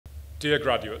Dear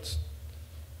graduates,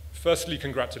 firstly,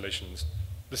 congratulations.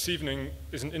 This evening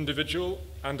is an individual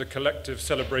and a collective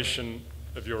celebration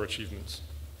of your achievements.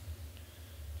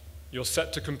 You're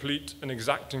set to complete an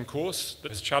exacting course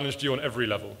that has challenged you on every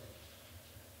level.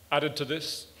 Added to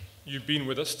this, you've been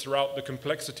with us throughout the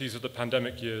complexities of the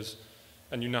pandemic years,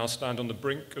 and you now stand on the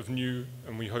brink of new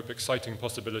and we hope exciting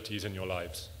possibilities in your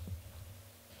lives.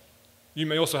 You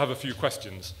may also have a few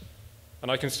questions, and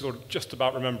I can still just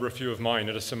about remember a few of mine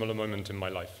at a similar moment in my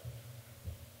life.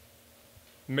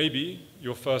 Maybe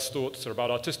your first thoughts are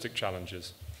about artistic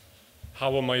challenges.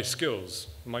 How will my skills,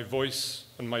 my voice,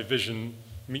 and my vision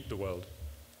meet the world?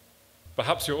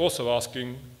 Perhaps you're also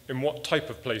asking, in what type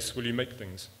of place will you make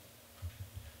things?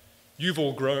 You've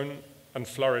all grown and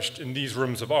flourished in these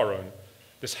rooms of our own,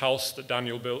 this house that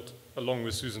Daniel built along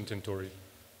with Susan Tintori.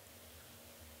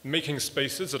 Making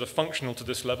spaces that are functional to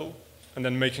this level and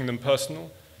then making them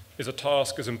personal is a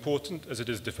task as important as it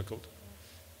is difficult.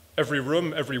 Every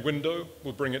room, every window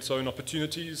will bring its own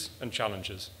opportunities and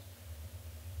challenges.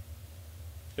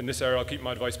 In this area, I'll keep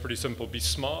my advice pretty simple. Be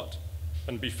smart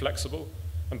and be flexible,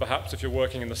 and perhaps if you're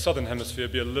working in the southern hemisphere,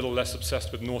 be a little less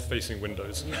obsessed with north-facing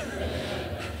windows.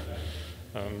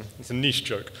 It's a niche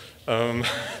joke.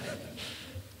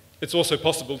 It's also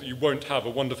possible that you won't have a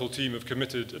wonderful team of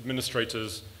committed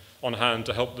administrators on hand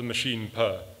to help the machine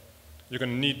purr. You're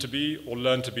going to need to be, or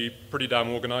learn to be, pretty damn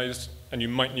organized, and you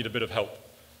might need a bit of help.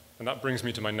 And that brings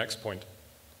me to my next point.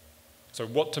 So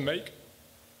what to make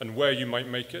and where you might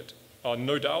make it are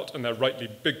no doubt, and they're rightly,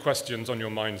 big questions on your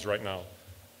minds right now.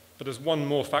 But there's one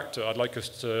more factor I'd like us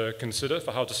to consider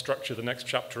for how to structure the next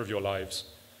chapter of your lives.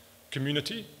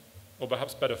 Community, or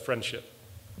perhaps better, friendship.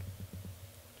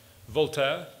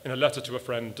 Voltaire, in a letter to a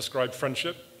friend, described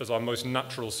friendship as our most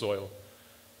natural soil,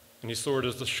 and he saw it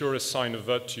as the surest sign of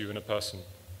virtue in a person.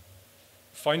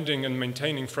 Finding and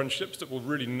maintaining friendships that will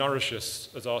really nourish us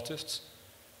as artists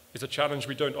is a challenge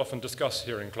we don't often discuss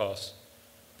here in class.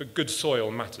 But good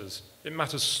soil matters. It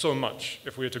matters so much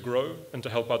if we are to grow and to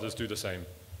help others do the same.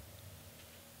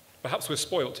 Perhaps we're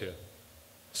spoilt here,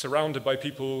 surrounded by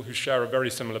people who share a very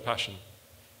similar passion.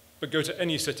 But go to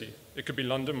any city. It could be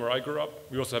London, where I grew up.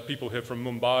 We also have people here from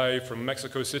Mumbai, from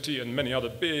Mexico City, and many other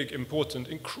big, important,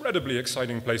 incredibly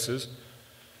exciting places.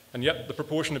 And yet the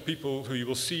proportion of people who you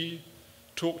will see,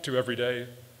 talk to every day,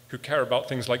 who care about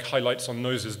things like highlights on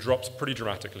noses drops pretty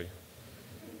dramatically.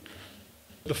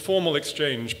 The formal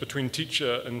exchange between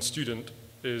teacher and student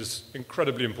is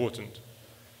incredibly important,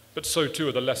 but so too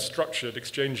are the less structured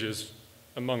exchanges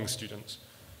among students.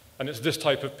 And it's this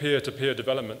type of peer-to-peer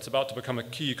development that's about to become a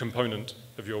key component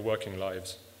of your working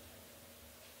lives.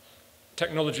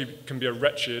 Technology can be a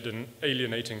wretched and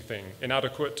alienating thing,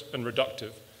 inadequate and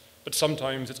reductive, but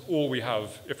sometimes it's all we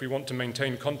have if we want to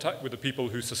maintain contact with the people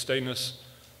who sustain us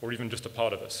or even just a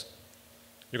part of us.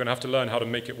 You're going to have to learn how to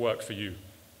make it work for you.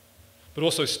 But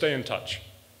also stay in touch.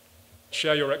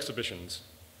 Share your exhibitions.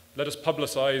 Let us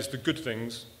publicize the good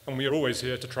things, and we are always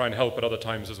here to try and help at other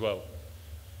times as well.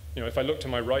 You know, if I look to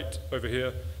my right over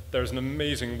here, there is an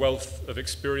amazing wealth of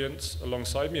experience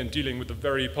alongside me and dealing with the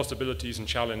very possibilities and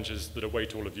challenges that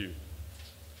await all of you.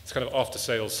 It's kind of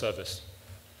after-sales service.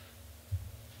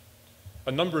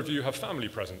 A number of you have family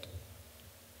present.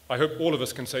 I hope all of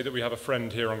us can say that we have a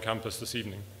friend here on campus this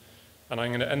evening. And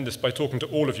I'm going to end this by talking to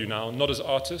all of you now, not as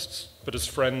artists, but as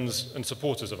friends and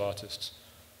supporters of artists.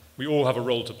 We all have a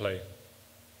role to play.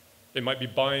 It might be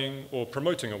buying or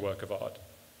promoting a work of art.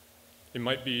 It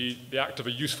might be the act of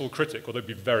a useful critic, although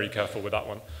be very careful with that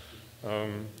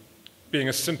one. Being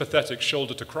a sympathetic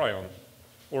shoulder to cry on,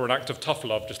 or an act of tough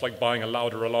love, just like buying a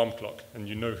louder alarm clock, and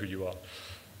you know who you are.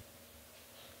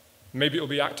 Maybe it'll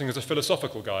be acting as a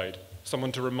philosophical guide,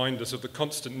 someone to remind us of the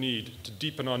constant need to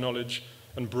deepen our knowledge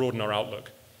and broaden our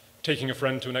outlook, taking a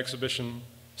friend to an exhibition,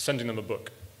 sending them a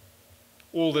book.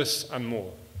 All this and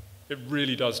more. It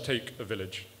really does take a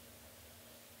village.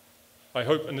 I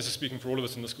hope, and this is speaking for all of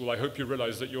us in the school, I hope you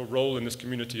realize that your role in this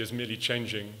community is merely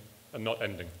changing and not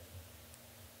ending.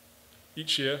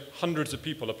 Each year, hundreds of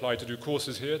people apply to do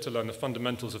courses here to learn the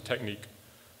fundamentals of technique,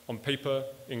 on paper,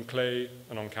 in clay,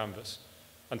 and on canvas.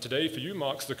 And today, for you,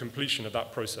 marks the completion of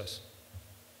that process.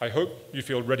 I hope you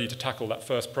feel ready to tackle that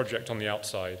first project on the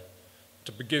outside,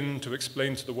 to begin to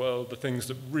explain to the world the things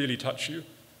that really touch you,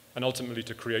 and ultimately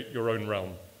to create your own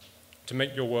realm, to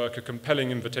make your work a compelling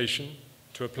invitation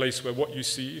to a place where what you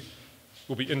see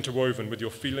will be interwoven with your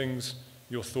feelings,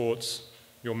 your thoughts,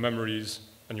 your memories,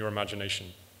 and your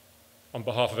imagination. On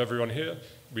behalf of everyone here,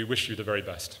 we wish you the very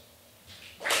best.